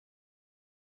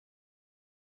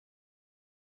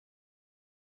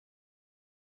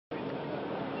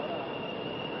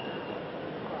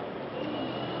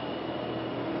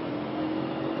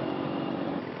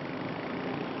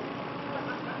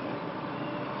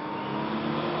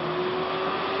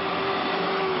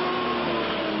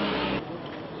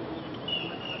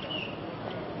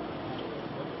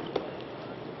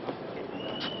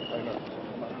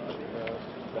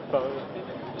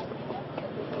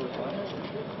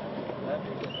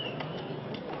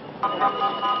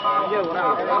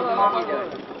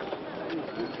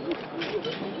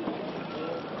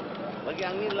Bagi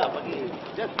angin lah, bagi.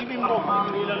 Just give him more.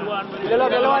 Beri laluan.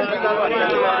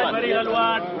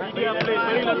 Media please,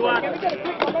 beri laluan. Can we get a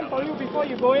quick comment for you before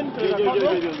you go into the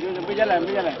courtroom? Berjalan.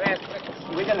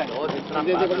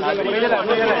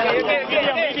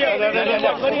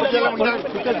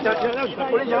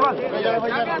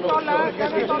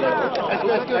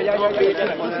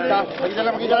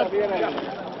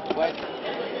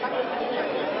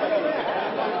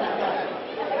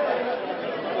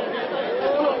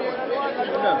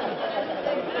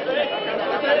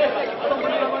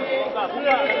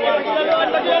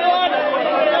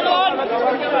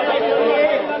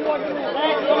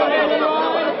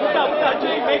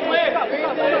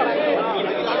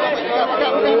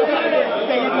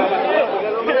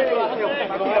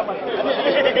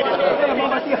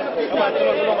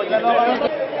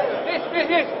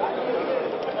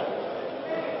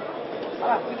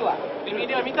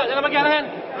 Media minta jangan bagi arahan.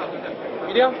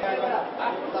 Media.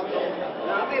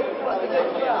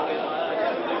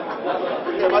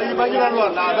 Bagi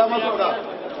laluan. Nah, dah masuk dah.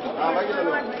 Bagi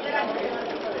laluan.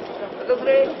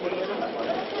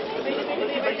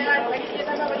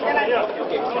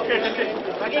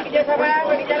 Bagi kerjasama,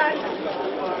 bagi jalan.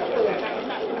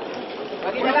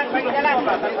 Bagi jalan. Bagi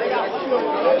kerjasama.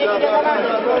 Bagi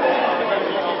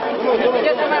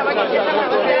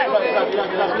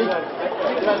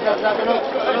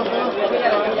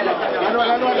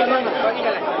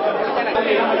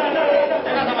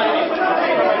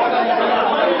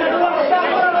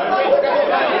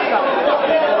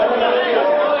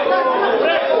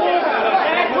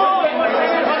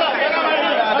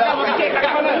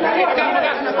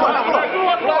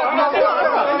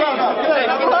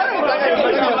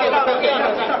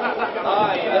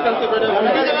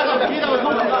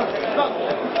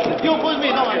You push me,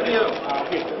 no one.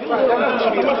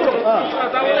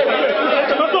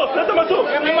 Masuk.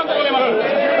 Memang tak boleh masuk.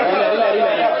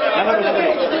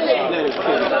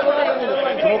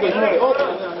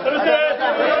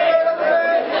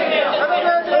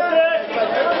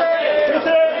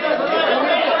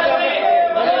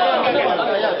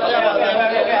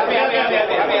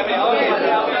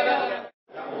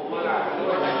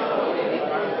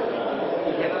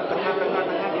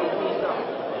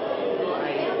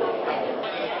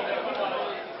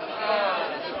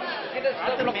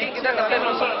 Kita tak boleh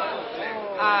masuk.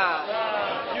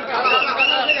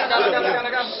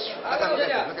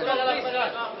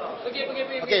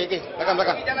 Okey.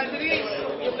 Belakang. Jangan sendiri.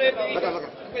 You boleh pergi. Belakang.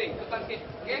 Okey, depan sikit.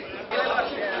 Okey. Jangan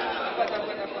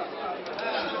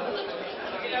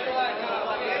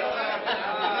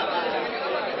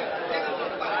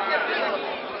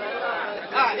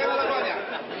lawan dia.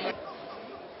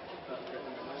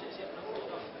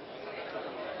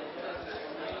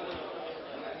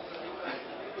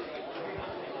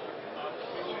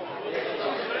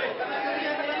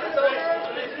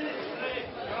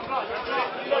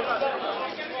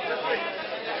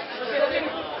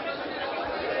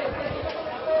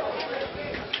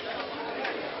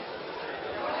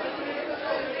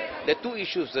 The two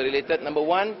issues are related. Number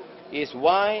one is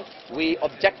why we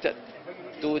objected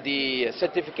to the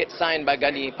certificate signed by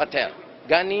Ghani Patel.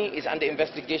 Ghani is under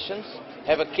investigations.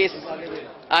 I have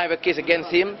a case against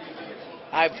him.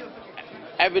 I have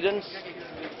evidence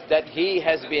that he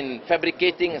has been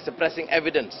fabricating and suppressing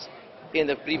evidence in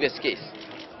the previous case.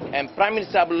 And Prime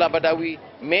Minister Abdullah Badawi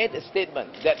made a statement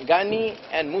that Ghani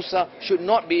and Musa should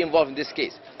not be involved in this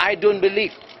case. I don't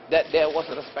believe that there was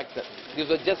respected. This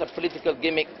was just a political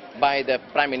gimmick by the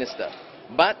Prime Minister.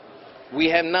 But we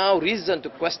have now reason to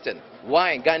question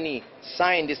why Ghani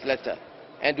signed this letter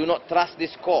and do not trust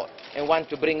this court and want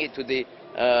to bring it to the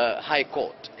High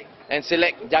Court and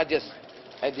select judges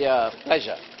at their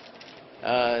pleasure.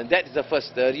 That is the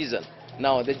first reason.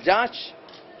 Now, the judge,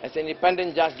 as an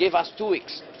independent judge, gave us 2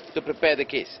 weeks to prepare the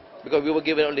case because we were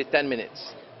given only 10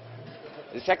 minutes.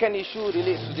 The second issue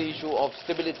relates to the issue of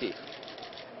stability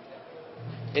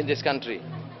in this country.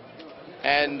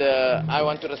 And I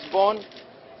want to respond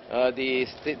to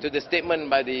the statement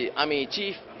by the Army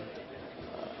Chief,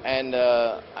 and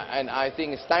I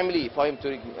think it's timely for him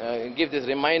to give this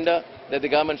reminder that the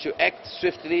government should act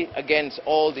swiftly against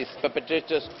all these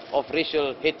perpetrators of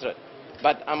racial hatred.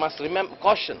 But I must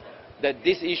caution that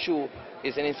this issue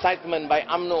is an incitement by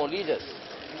UMNO leaders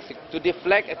to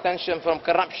deflect attention from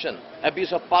corruption,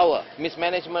 abuse of power,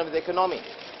 mismanagement of the economy,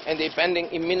 and the impending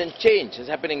imminent change is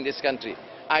happening in this country.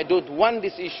 I don't want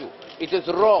this issue. It is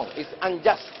wrong, it's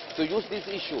unjust to use this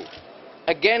issue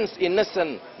against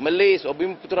innocent Malays or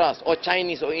Bumiputras or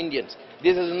Chinese or Indians.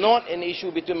 This is not an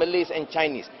issue between Malays and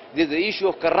Chinese. This is the issue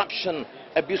of corruption,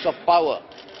 abuse of power.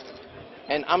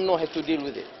 And UMNO has to deal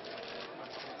with it.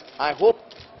 I hope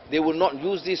they will not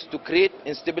use this to create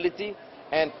instability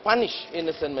and punish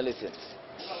innocent Malaysians.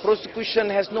 Prosecution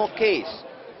has no case.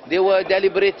 They were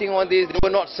deliberating on this, they were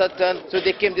not certain, so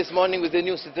they came this morning with a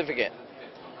new certificate.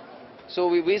 So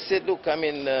we said, look,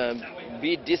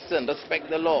 be decent, respect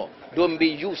the law. Don't be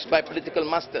used by political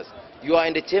masters. You are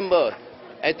in the chamber,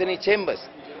 attorney chambers.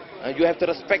 You have to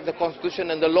respect the constitution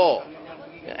and the law.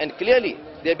 And clearly,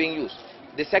 they're being used.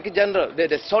 The Secretary General,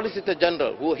 the Solicitor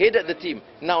General, who headed the team,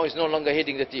 now is no longer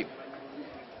heading the team.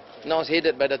 Now it's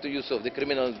headed by Dato' Yusof, the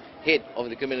criminal head of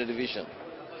the criminal division.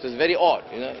 So it's very odd,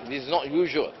 this is not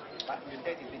usual. But the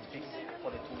date is being fixed for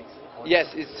the 2 weeks?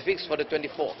 Yes, it's fixed for the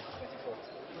 24th.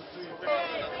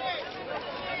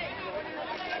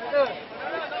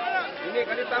 Ini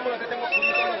kali pertama saya tengok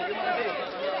bunyi tolong. Terima kasih.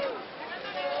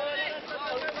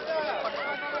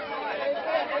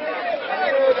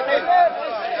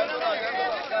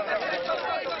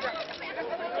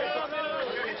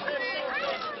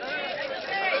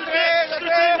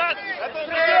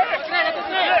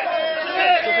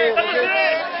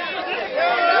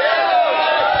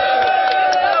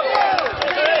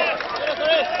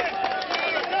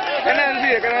 Kanan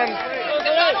sih, kanan.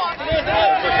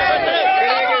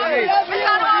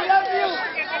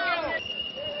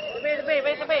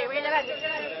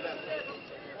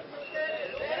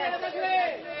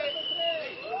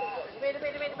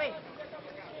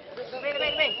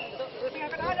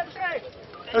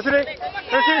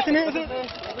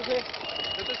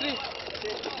 Sini.